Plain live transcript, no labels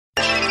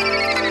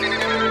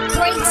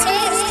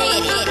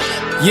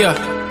Yeah.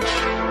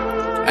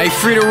 Hey,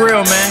 free the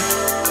real, man.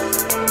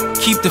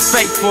 Keep the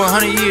fake for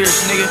 100 years,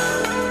 nigga.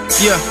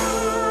 Yeah.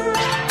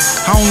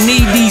 I don't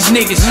need these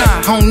niggas,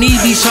 I don't need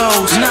these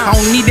hoes, I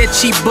don't need that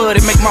cheap bud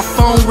that make my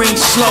phone ring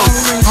slow.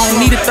 I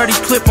don't need a 30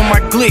 clip on my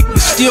Glick,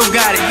 but still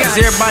got it, cause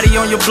everybody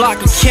on your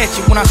block can catch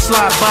it when I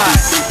slide by.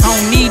 I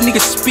don't need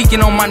niggas speaking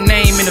on my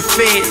name in the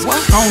feds.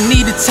 I don't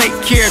need to take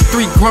care of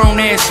 3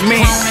 grown ass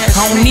men.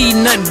 I don't need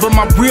nothing but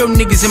my real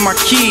niggas and my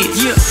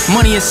kids.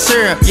 Money and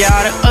syrup, yeah,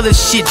 all the other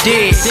shit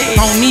dead.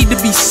 I don't need to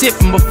be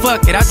sipping, but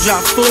fuck it, I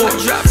drop 4.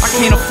 I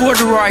can't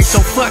afford the ride, so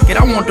fuck it,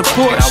 I want the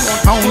Porsche.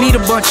 I don't need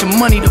a bunch of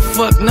money to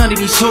fuck none of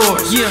these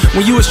whores.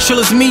 When you as chill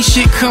as me,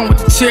 shit come with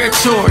the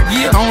territory.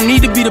 I don't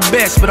need to be the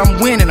best, but I'm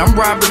winning, I'm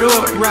Robert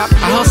Horry.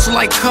 I hustle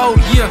like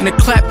Cody, and to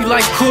clap you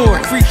like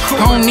Corey.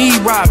 I don't need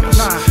Robbins,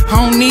 I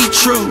don't need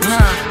True.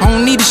 I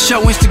don't need to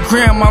show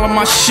Instagram all of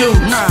my shoes.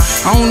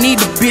 I don't need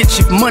the bitch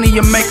if money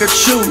will make her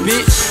choose.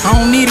 I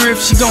don't need her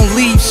if she gon'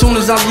 leave soon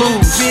as I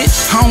lose.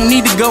 I don't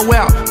need to go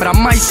out, but I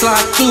might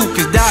slide through,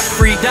 cause Doc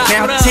free,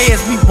 now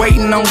Tez be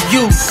waiting on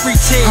you.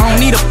 I don't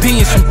need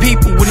opinions from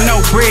people with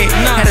no bread.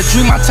 Had a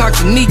dream I talked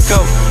to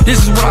Nico,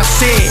 this is what I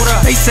said.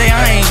 They say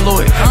I ain't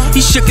loyal,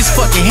 he shook his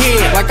fucking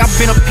head like I've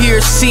been up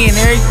here seeing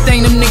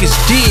everything them niggas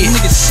did.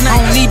 I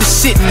don't need to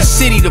sit in the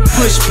city to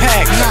push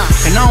packs,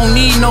 and I don't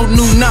need no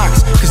new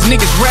knocks, cause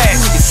niggas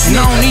rats. And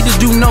I don't need to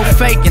do no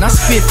faking, I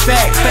spit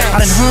facts. I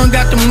done hung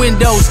out them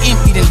windows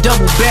empty, then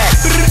double back.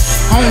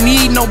 I don't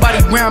need nobody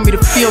around me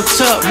to feel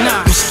tough.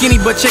 I'm skinny,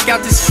 but check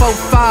out this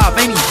 4'5",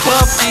 ain't he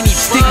buff?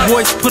 Stick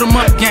boys put 'em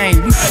up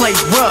game, we play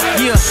rough.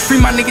 Free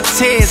my nigga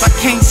Tez, I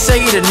can't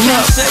say it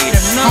enough.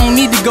 I don't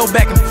need to go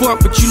back and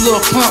forth with you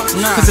little punks,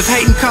 cause if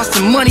hating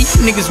costing money,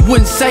 niggas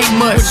wouldn't say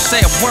much.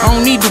 I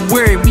don't need to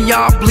worry, we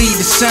all bleed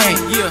the same.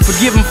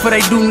 Forgive them for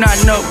they do not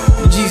know,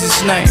 in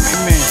Jesus' name,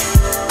 amen.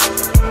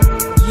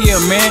 Yeah,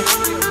 man,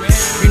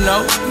 you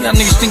know, y'all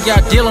niggas think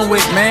y'all dealing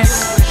with, man.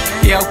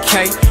 Yeah,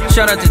 okay.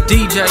 Shout out to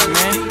DJ,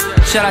 man.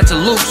 Shout out to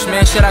Loops,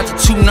 man. Shout out to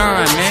 2-9,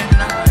 man.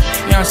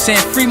 You know what I'm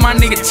saying? Free my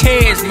nigga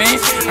Tez, man.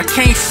 I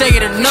can't say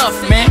it enough,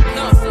 man.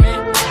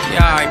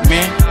 Yeah, alright,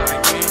 man.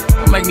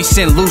 Don't make me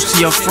send Loose to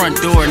your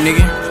front door,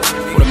 nigga.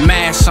 With a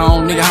mask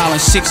on, nigga hollering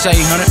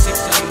 6-800.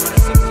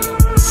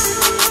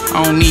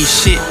 I don't need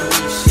shit. I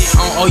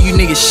don't owe you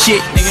niggas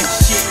shit, nigga.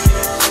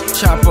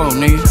 Chop on,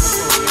 nigga.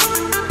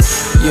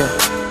 Yeah.